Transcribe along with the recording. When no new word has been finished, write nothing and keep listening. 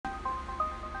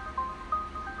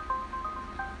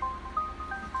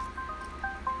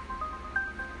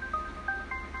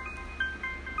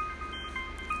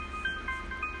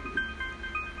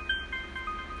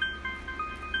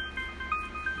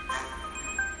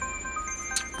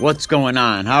What's going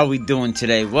on? How are we doing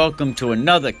today? Welcome to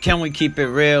another Can We Keep It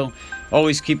Real?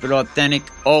 Always keep it authentic.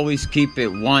 Always keep it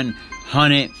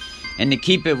 100. And to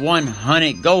keep it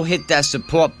 100, go hit that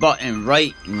support button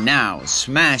right now.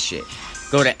 Smash it.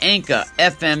 Go to Anchor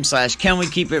FM/Can We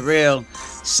Keep It Real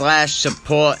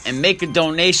 /support and make a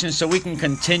donation so we can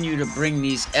continue to bring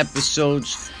these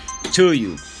episodes to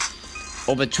you.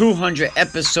 Over 200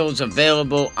 episodes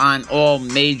available on all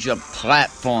major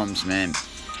platforms, man.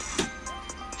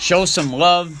 Show some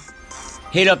love.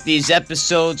 Hit up these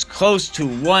episodes. Close to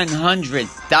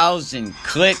 100,000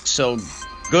 clicks. So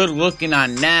good looking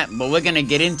on that. But we're going to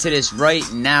get into this right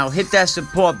now. Hit that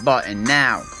support button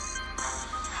now.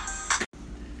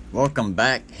 Welcome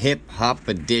back. Hip Hop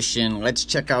Edition. Let's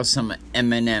check out some of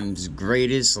Eminem's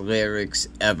greatest lyrics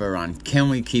ever on Can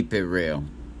We Keep It Real?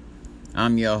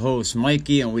 I'm your host,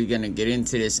 Mikey. And we're going to get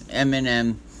into this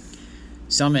Eminem.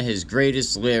 Some of his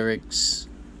greatest lyrics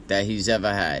that he's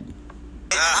ever had.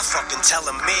 I fucking tell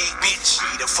him, make bitch,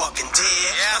 he the fucking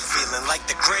dead. I'm feeling like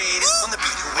the greatest on the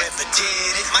beat, whoever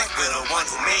did it. Mike will the one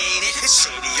who made it. It's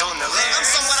shady on the left. I'm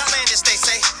somewhat outlandish, they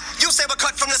say. You say we're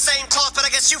cut from the same cloth, but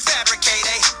I guess you fabricate,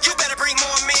 eh? You better bring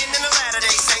more men than the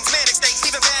Latter-day Saints. Manic states,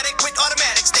 even Paddock with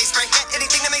automatic stay spray. At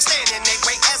anything that may stand in their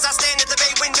way. As I stand at the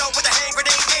bay window with a hand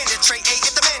grenade and a tray. Hey,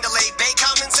 if the Mandalay Bay,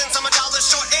 common sense, I'm $1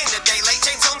 short and a day late.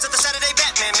 James Holmes at the Saturday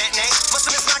Batman matinee. Must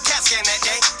have missed my CAT scan that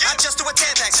day. I just do a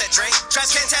Tampax, said Dre.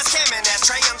 Trash can, task cam, and that's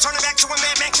Trey. I'm turning back to a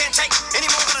madman can't take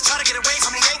anymore. But I try to get away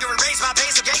from the anger and raise my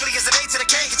pace. So gangly is an A to the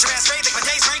K. Get your ass straight, like my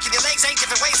days breaking your legs 8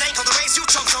 different ways. Ankle the race, you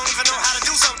chumps don't even know how to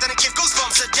do something and give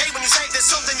goosebumps a day when you say there's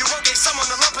something you wrote. Gave someone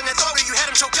the lump in their throat, or you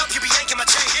had him choked up. You be yanking my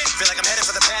chain. Feel like I'm headed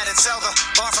for the pad and sell the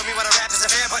bar for me when I rap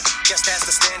isn't fair, but guess that's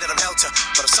the standard I'm held to.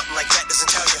 But if something like that doesn't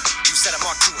tell you, you set a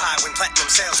mark too high when platinum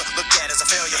sales are looked at as a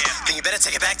failure. Then you better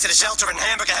take it back to the shelter and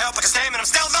hamburger help like a stam, and I'm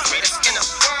still the greatest in the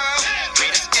world.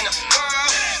 Greatest in the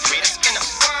world. Greatest in the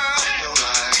world. No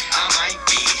lie, I might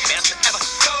be best to ever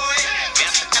do it.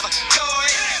 Best to ever do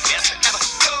it. Best to ever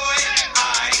do it.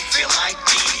 I feel like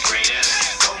the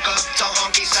greatest. Woke up to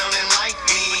honky sounding like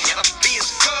me. Never be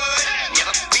as good.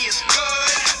 Never be as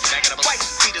good. Back of the white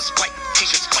feet is white.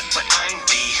 T-shirts white, but I'm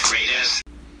the greatest.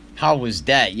 How was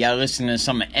that? Y'all listening to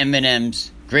some of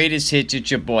Eminem's greatest hits.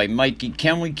 It's your boy Mikey.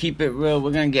 Can we keep it real?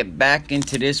 We're gonna get back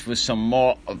into this with some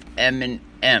more of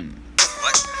Eminem.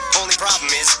 What? Only problem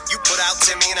is, you put out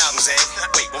 10 million albums, eh?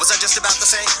 Wait, what was I just about to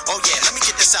say? Oh yeah, let me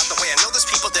get this out the way. I know there's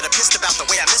people that are pissed about the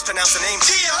way I mispronounce the name.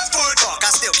 Fuck, I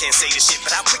still can't say this shit,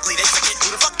 but how quickly they forget who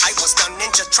the fuck I was. Done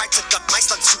ninja, tried to duck my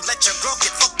slugs to let your girl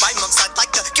get fucked by mugs. I'd like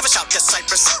to give a shout to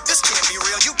Cypress. This can't be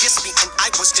real, you dissed me, and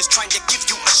I was just trying to give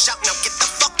you a shout. Now get the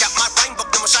fuck out my rhyme book.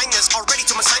 No more shiners, already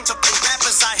to my sign to pay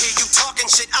rappers. I hear you talking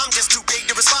shit, I'm just too big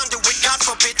to respond to it. God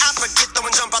forbid, I forget though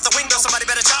and jump out the window. Somebody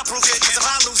better child-proof it, cause if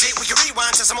I lose it, we can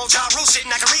rewind to some old child rule shit.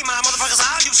 And I can read my motherfuckers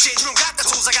how you shit. You don't got the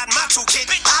tools I got in my toolkit.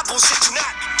 I bullshit you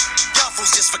not. Y'all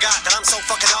fools just forgot that I'm so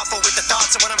fucking awful with the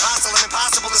thoughts. And when I'm hostile, I'm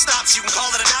impossible to stop. So you can call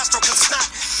it a nostril, cause it's not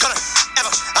gonna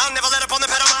ever. I'll never let up on the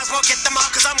pedal, might as well get them out.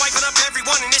 Cause I'm wiping up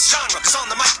everyone in this genre. Cause on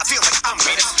the mic, I feel like I'm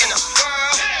greatest in the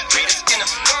world. Greatest in the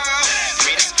world.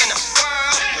 Greatest in the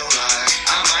world. No lie,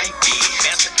 I might be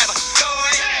best to ever do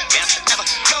it. Best to ever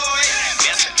do it.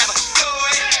 Best to ever do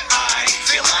it. I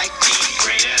feel like the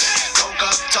greatest. Woke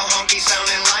up to honky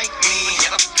sounding like me.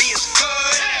 Never be as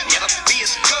good. Never be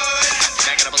as good.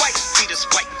 Back of the white feet is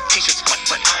white. T-shirts white,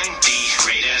 but I'm the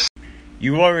greatest.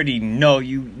 You already know,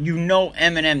 you know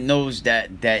Eminem knows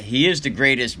that he is the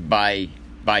greatest by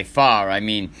far. I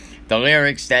mean, the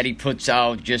lyrics that he puts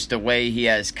out, just the way he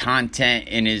has content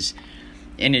in his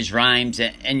rhymes,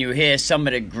 and you hear some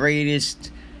of the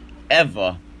greatest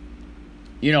ever,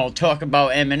 talk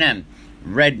about Eminem.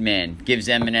 Redman gives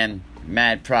Eminem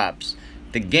mad props.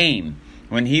 The Game,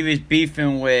 when he was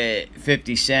beefing with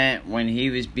 50 Cent, when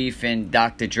he was beefing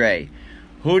Dr. Dre,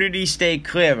 who did he stay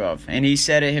clear of? And he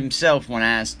said it himself when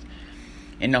asked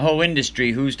in the whole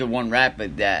industry, who's the one rapper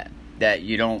that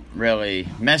you don't really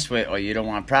mess with or you don't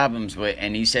want problems with?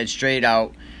 And he said straight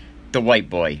out, the white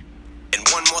boy. And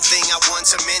one more thing I want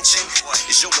to mention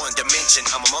is your one dimension.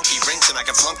 I'm a monkey wrenching, I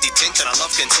can flunk detention. I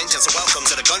love contention, so welcome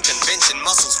to the gun convention.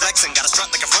 Muscles flexing, got a strut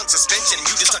like a front suspension. And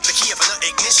you just stuck the key up in the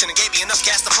ignition and gave me enough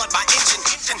gas to flood my engine.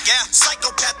 Yeah,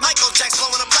 psychopath, Michael Jack's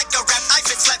blowing up like a rap. I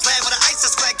fit flat flag with an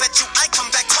ISIS flag. Bet you I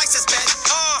come back twice as bad.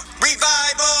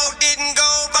 Revival didn't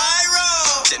go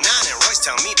viral. Denon and Royce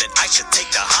tell me that I should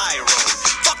take the high road.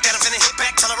 Fuck that, I'm finna hit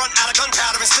back till I run out of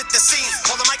gunpowder and split the scene.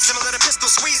 Hold the mic similar to pistol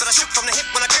squeeze, but I shoot from the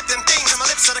hip when I grip them things. And my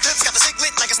lips are the clips, got the sick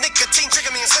lit like it's nicotine.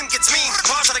 Trigger me and Slim gets mean.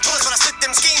 Bars are like bullets when I spit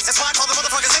them schemes. That's why I call the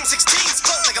motherfuckers M16s.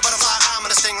 Float like a butterfly, I'm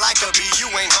gonna sting like a bee. You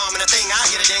ain't harming a thing. I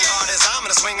hit a dang hard as I'm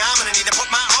gonna swing. I'm gonna need to put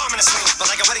my arm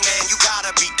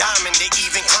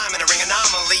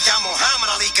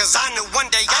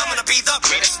the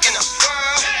greatest in the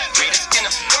world. Greatest in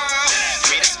the world.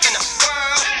 Greatest in the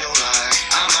world. No lie,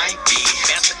 I might be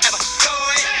best to ever do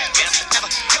it. Best to ever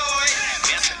do it.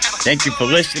 Best to ever. Thank you for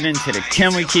listening to the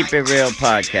Can We Keep It Real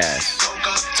podcast. Woke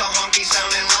up to honky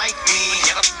sounding like me.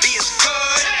 Never be as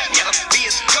good. Never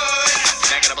be as good.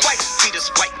 Back of the white feet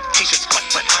white t-shirts, but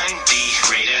I'm the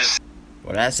greatest.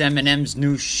 Well, that's Eminem's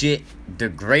new shit, The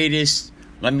Greatest.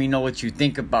 Let me know what you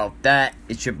think about that.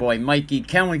 It's your boy Mikey.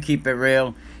 Can we keep it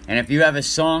real? And if you have a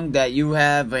song that you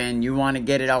have and you want to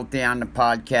get it out there on the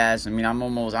podcast, I mean, I'm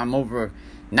over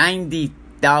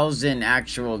 90,000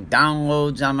 actual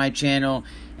downloads on my channel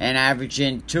and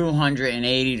averaging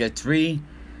 280 to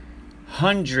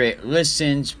 300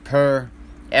 listens per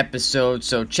episode.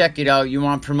 So check it out. You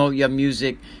want to promote your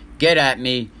music? Get at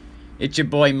me. It's your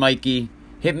boy Mikey.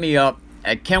 Hit me up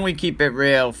at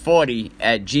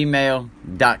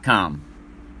canwekeepitreal40@gmail.com.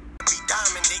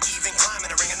 Diamond, they even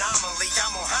climbing a ring anomaly.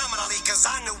 I'm Muhammad Ali, cause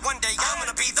I knew one day I'm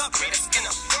gonna be the greatest in the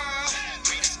world.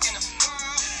 Greatest in the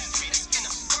world. Greatest in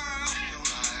the world. No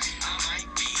lie, I might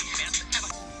be best ever.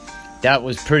 That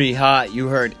was pretty hot. You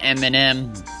heard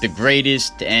Eminem, The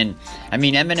Greatest. And I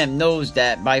mean, Eminem knows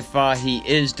that by far he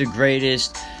is the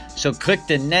greatest. So click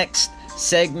the next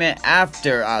segment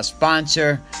after our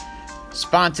sponsor.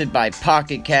 Sponsored by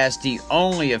Pocket Cast, the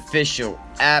only official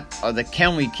app of the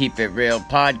Can We Keep It Real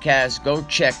podcast. Go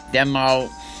check them out.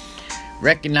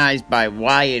 Recognized by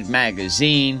Wired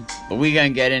Magazine. But we're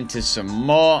going to get into some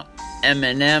more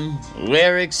Eminem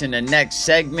lyrics in the next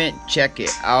segment. Check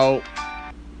it out.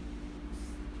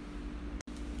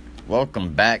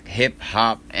 Welcome back, Hip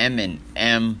Hop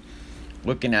Eminem.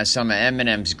 Looking at some of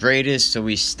Eminem's greatest. So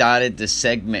we started the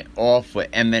segment off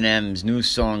with Eminem's new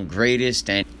song, Greatest.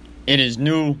 And in his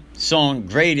new song,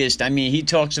 Greatest, I mean, he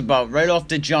talks about right off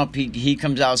the jump, he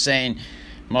comes out saying,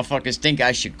 motherfuckers think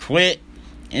I should quit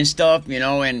and stuff, you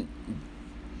know, and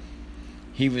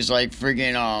he was like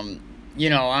friggin', you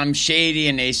know, I'm shady,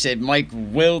 and they said Mike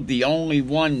Will, the only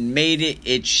one, made it.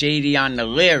 It's shady on the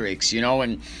lyrics, you know,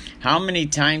 and how many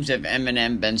times have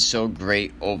Eminem been so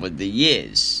great over the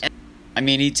years? I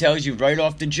mean, he tells you right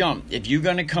off the jump, if you're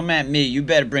gonna come at me, you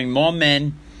better bring more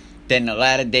men than the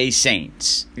Latter-day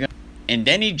Saints. And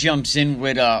then he jumps in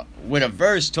with a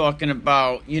verse talking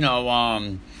about, you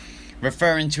know,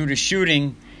 referring to the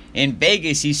shooting in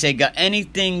Vegas. He said, got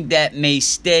anything that may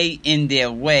stay in their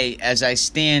way as I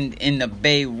stand in the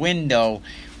bay window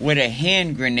with a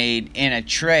hand grenade in a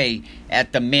tray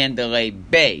at the Mandalay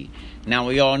Bay. Now,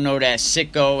 we all know that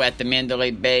sicko at the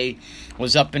Mandalay Bay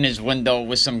was up in his window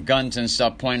with some guns and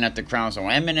stuff pointing at the crowd. So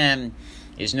Eminem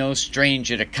is no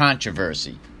stranger to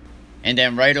controversy. And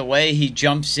then right away, he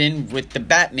jumps in with the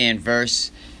Batman verse,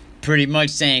 pretty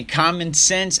much saying, common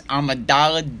sense, I'm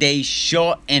 $1 a day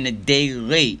short and a day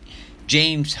late.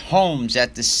 James Holmes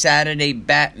at the Saturday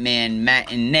Batman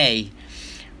matinee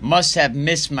must have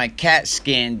missed my CAT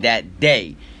scan that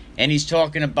day. And he's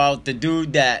talking about the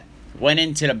dude that went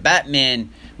into the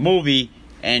Batman movie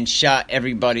and shot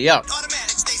everybody up. Automatic,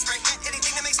 stay straight at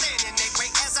anything that may stand in their way.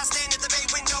 As I stand at the bay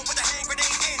window with a hand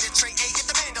grenade and a tray. At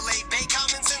the Mandalay Bay,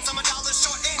 common sense, I'm $1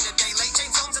 short and a day late.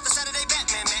 James Holmes at the Saturday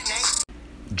Batman matinee.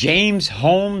 James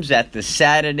Holmes at the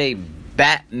Saturday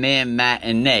Batman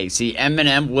matinee. See,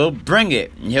 Eminem will bring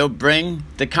it. He'll bring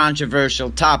the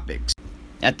controversial topics.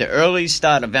 At the early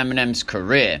start of Eminem's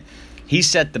career, he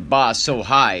set the bar so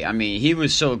high. I mean, he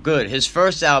was so good. His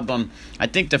first album, I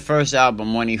think the first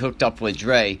album when he hooked up with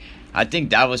Dre, I think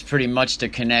that was pretty much to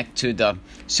connect to the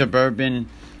suburban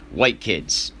white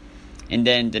kids. And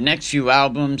then the next few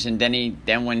albums, and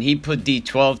then when he put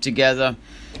D12 together,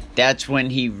 that's when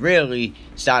he really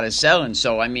started selling.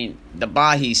 So, I mean, the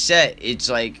bar he set, it's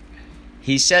like,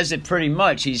 he says it pretty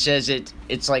much. He says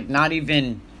it's like not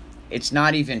even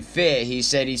fair. He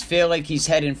said he's feel like he's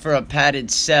heading for a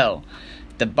padded cell.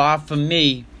 The bar for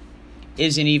me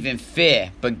isn't even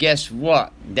fair. But guess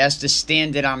what? That's the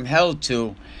standard I'm held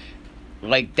to.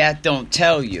 Like that don't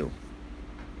tell you.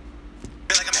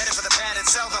 Feel like I'm headed for the padded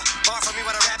cell. The bar for me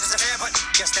when I rap isn't fair, but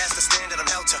guess that's the standard I'm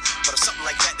held to. But if something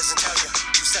like that doesn't tell you,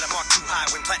 you set a mark too high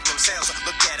when platinum sales are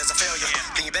looked at as a failure.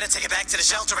 Then you better take it back to the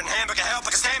shelter and hamburger help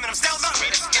because damn it, I'm still the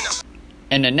greatest in the...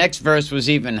 And the next verse was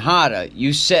even harder.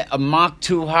 You set a mark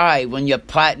too high when your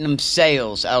platinum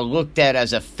sales are looked at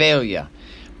as a failure.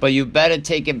 But you better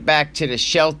take it back to the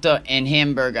shelter and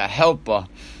hamburger helper.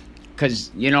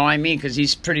 Because, you know what I mean? Because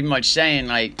he's pretty much saying,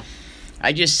 like,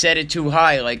 I just set it too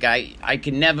high. Like, I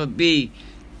can never be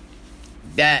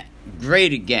that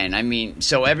great again. I mean,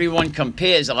 so everyone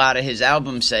compares a lot of his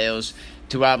album sales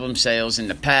to album sales in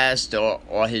the past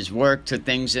or his work to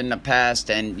things in the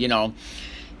past. And, you know,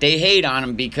 they hate on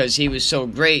him because he was so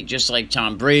great, just like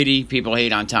Tom Brady. People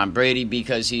hate on Tom Brady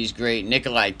because he's great.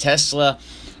 Nikola Tesla,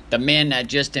 the man that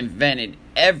just invented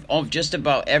just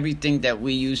about everything that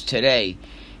we use today.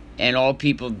 And all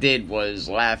people did was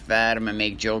laugh at him and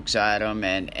make jokes at him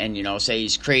and you know, say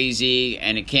he's crazy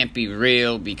and it can't be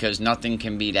real because nothing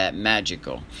can be that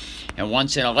magical. And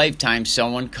once in a lifetime,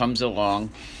 someone comes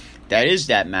along that is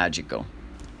that magical.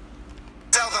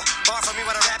 Far from me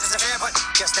when I rap is affair, but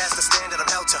guess that's the standard I'm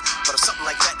held to. But if something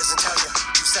like that doesn't tell you,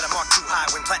 you set a mark too high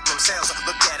when platinum sales are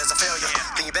looked at as a failure.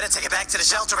 Then you better take it back to the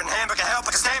shelter and hamburger help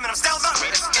because damn it, I'm still the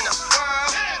greatest in the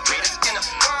world. Greatest in the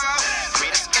world.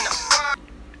 Greatest in the world.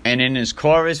 And in his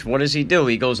chorus, what does he do?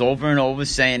 He goes over and over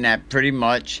saying that pretty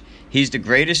much he's the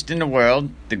greatest in the world,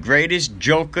 the greatest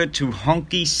joker to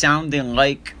hunky sounding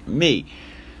like me.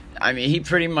 I mean, he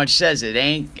pretty much says it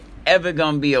ain't ever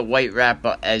gonna be a white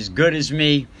rapper as good as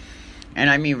me. And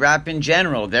I mean rap in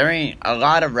general, there ain't a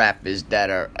lot of rappers that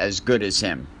are as good as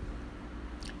him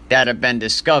that have been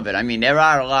discovered. I mean, there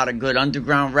are a lot of good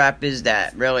underground rappers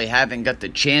that really haven't got the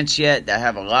chance yet, that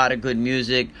have a lot of good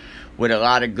music with a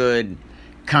lot of good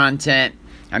content.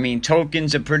 I mean,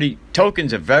 Token's a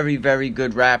very, very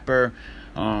good rapper.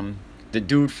 The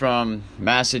dude from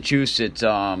Massachusetts,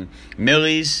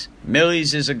 Millie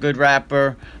is a good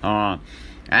rapper.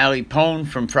 Ali Pone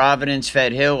from Providence,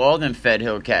 Fed Hill, all them Fed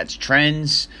Hill cats.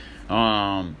 Trends,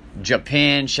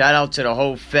 Japan, shout out to the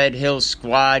whole Fed Hill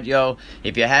squad, yo.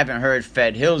 If you haven't heard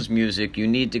Fed Hill's music, you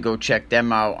need to go check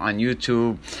them out on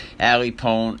YouTube. Ali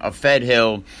Pone of Fed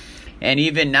Hill. And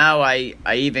even now, I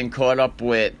even caught up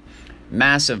with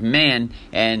Massive Man,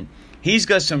 and he's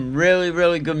got some really,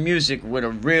 really good music with a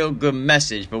real good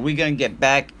message. But we're going to get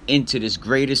back into this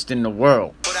greatest in the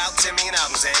world. Put out 10 million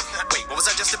albums, eh? Wait, what was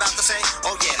I just about to say?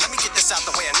 Oh yeah, let me get this out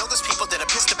the way. I know there's people that are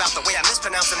pissed about the way I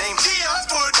mispronounce the name.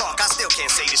 Fuck, I still can't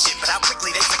say this shit, but how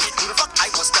quickly they forget who the fuck I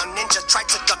was. Done ninja, tried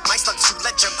to duck my slugs. You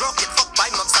let your girl get fucked by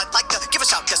mugs. I'd like to give a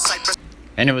shout to Cypress.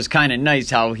 And it was kind of nice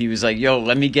how he was like, yo,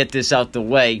 let me get this out the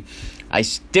way. I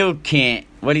still can't.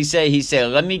 What'd he say? He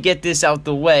said, let me get this out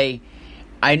the way.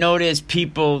 I know there's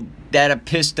people that are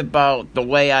pissed about the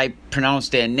way I pronounce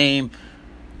their name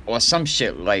or some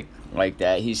shit like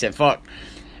that. He said, fuck,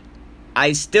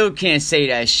 I still can't say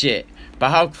that shit. But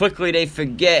how quickly they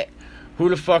forget who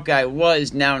the fuck I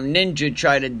was. Now Ninja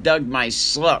tried to dug my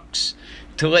slugs.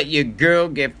 To let your girl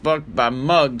get fucked by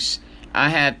mugs, I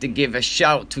have to give a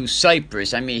shout to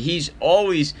Cypress. I mean,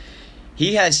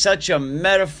 he has such a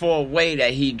metaphor way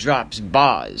that he drops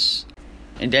bars.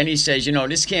 And then he says, you know,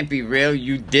 this can't be real.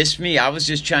 You diss me. I was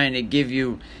just trying to give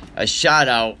you a shout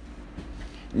out.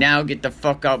 Now get the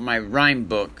fuck out my rhyme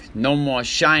book. No more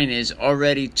shiners.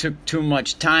 Already took too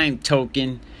much time,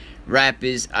 Token.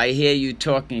 Rappers, I hear you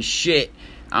talking shit.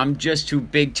 I'm just too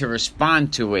big to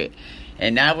respond to it.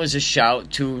 And that was a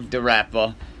shout to the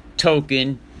rapper,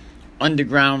 Token.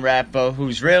 Underground rapper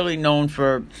who's really known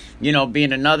for, you know,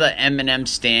 being another Eminem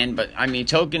stan. But, I mean,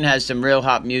 Token has some real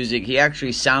hot music. He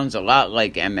actually sounds a lot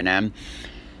like Eminem.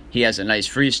 He has a nice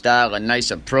freestyle, a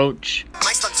nice approach.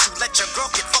 My slugs, you let your girl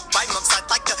get fucked by mugs. I'd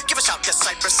like to give a shout to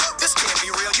Cypress. This can't be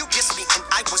real. You dissed me and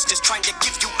I was just trying to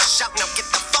give you a shout. Now get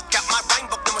the fuck out my rhyme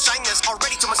book. No more shiners.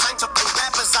 Already to my sign to play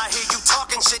rappers. I hear you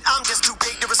talking shit. I'm just too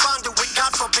big to respond to it.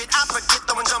 God forbid I forget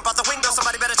though and jump out the window.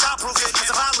 Somebody better child-proof it. Cause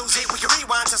if I lose it, we can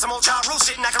rewind to some old child rule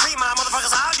shit. And I can read my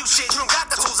motherfuckers how you shit. You don't got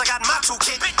the tools I got in my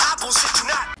toolkit. I bullshit you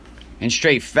not. And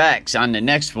straight facts on the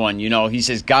next one, you know, he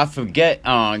says, God forbid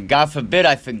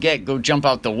I forget, go jump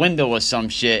out the window or some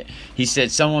shit. He said,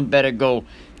 someone better go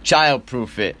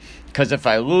child-proof it. Because if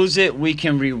I lose it, we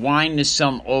can rewind to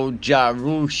some old Ja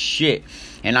Rule shit.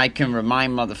 And I can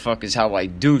remind motherfuckers how I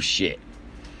do shit.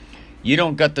 You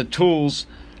don't got the tools,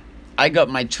 I got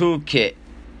my toolkit.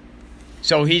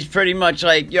 So he's pretty much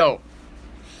like, yo,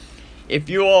 if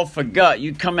you all forgot,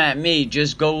 you come at me,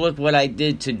 just go look what I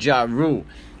did to Ja Rule.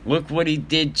 Look what he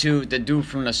did to the dude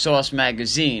from the Source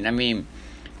magazine. I mean,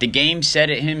 the game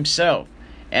said it himself.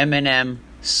 Eminem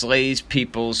slays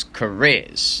people's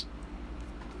careers.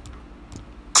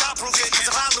 Cause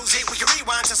if I lose it, we can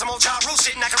rewind to some old child rule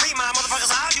shit. And I can read my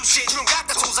motherfuckers how you shit. You don't got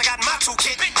the tools I got in my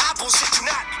toolkit. I bullshit you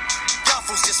not. Y'all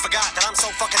fools just forgot that I'm so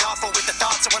fucking awful with the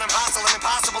thoughts. And when I'm hostile and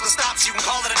impossible to stop, so you can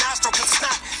call it an astro, cause it's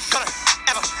not gonna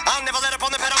ever. I'll never let up on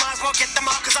the pedal, might as well get them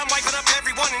out. Cause I'm wiping up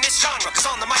everyone in this genre. Cause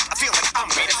on the mic, I feel like I'm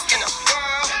greatest in the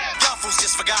world. Y'all fools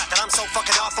just forgot that I'm so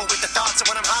fucking awful with the thoughts. And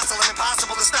when I'm hostile and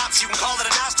impossible to stop, so you can call it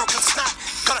an astro, cause it's not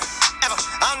gonna ever.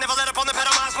 I'll never let up on the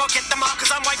pedal, might as well get them out. Cause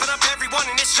I'm wiping up everyone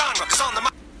in this genre. Cause on the mic.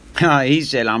 He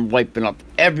said, I'm wiping up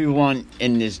everyone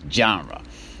in this genre.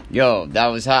 Yo, that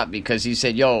was hot because he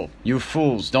said, yo, you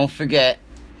fools, don't forget,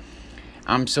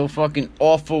 I'm so fucking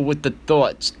awful with the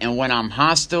thoughts. And when I'm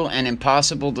hostile and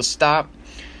impossible to stop,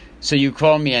 so you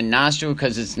call me a nostril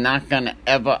because it's not gonna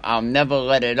ever, I'll never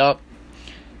let it up.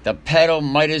 The pedal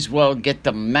might as well get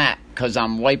the mat because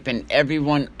I'm wiping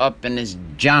everyone up in this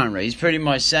genre. He's pretty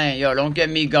much saying, yo, don't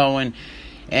get me going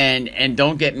and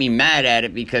don't get me mad at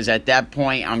it because at that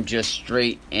point I'm just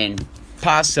straight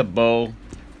impossible.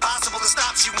 Possible to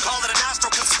stop, so you can call it a nostril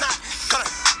cause it's not gonna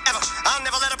ever. I'll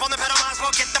never let up on the pedal, might as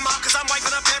well get them out cause I'm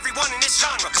wiping up everyone in this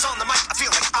genre. Cause on the mic I feel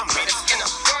like I'm greatest in the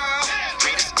world.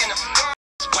 Greatest in the world.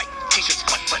 White t-shirts,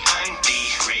 but I'm the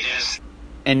greatest.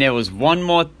 And there was one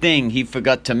more thing he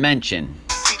forgot to mention.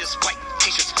 Peter's white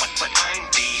t-shirts, but I'm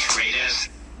the greatest.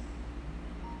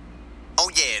 Oh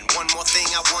yeah, and one more thing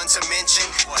I want to mention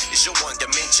is your one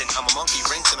dimension. I'm a monkey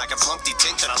wrench and I can flunk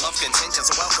detention. I love contention,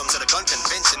 so welcome to the gun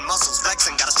convention. Muscles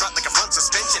flexing, got a strut like a front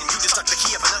suspension. You just stuck the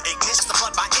key up in the ignition, the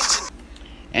flood by engine.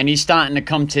 And he's starting to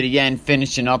come to the end,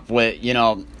 finishing up with, you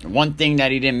know, one thing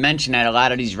that he didn't mention that a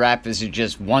lot of these rappers are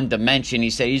just one dimension. He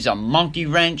said he's a monkey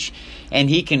wrench and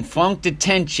he can flunk the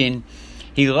tension.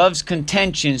 He loves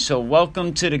contention, so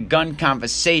welcome to the gun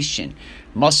conversation.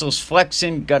 Muscles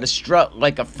flexing, got a strut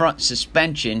like a front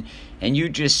suspension, and you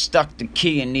just stuck the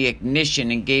key in the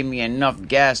ignition and gave me enough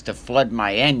gas to flood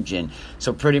my engine.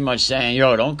 So pretty much saying,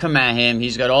 yo, don't come at him.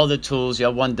 He's got all the tools,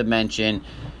 you're one dimension,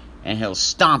 and he'll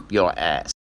stomp your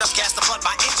ass. Gas the flood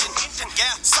by engine,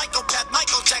 yeah. Psychopath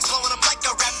Michael Jack's blowing up like a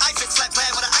rap. I fit flat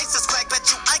bad with an ISIS flag. Bet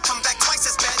you I come back twice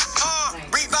as bad.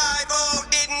 Revival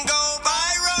didn't go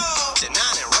viral. Denon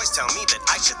and Royce tell me that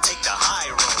I should take the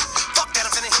high road. Fuck that,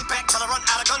 I'm finna hit back till I run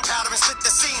out of gunpowder and split the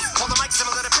scene. Hold the mic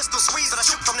similar to pistol squeeze, but I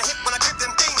shoot from the hip when I grip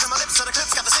them things. And my lips are the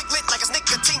clips, got the sick lit like it's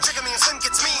nicotine. Trigger me and Slim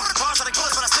gets mean. Bars are like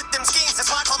bullets when I spit them schemes. That's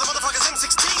why I call the motherfuckers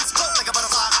M16s. Float like a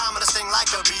butterfly, I'm gonna sting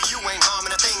like a bee. You ain't harming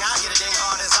a thing. I hit it dang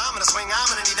hard as I'm gonna swing. I'm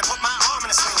gonna need to put my arm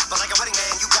in a swing. But like a wedding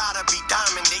band, you gotta be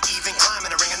diamond. They even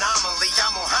climbing a ring anomaly.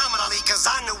 I'm Muhammad Ali, cause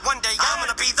I knew one day I'm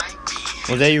gonna be the...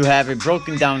 Well, there you have it,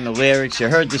 broken down the lyrics. You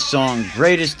heard the song,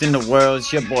 Greatest in the World.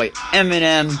 It's your boy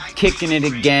Eminem, kicking it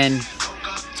again.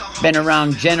 Been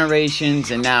around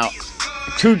generations, and now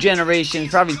 2 generations,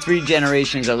 probably 3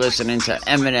 generations are listening to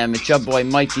Eminem. It's your boy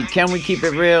Mikey. Can we keep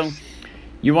it real?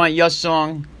 You want your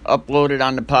song uploaded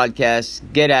on the podcast?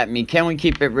 Get at me. Can we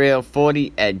keep it real?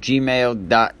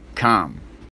 40@gmail.com.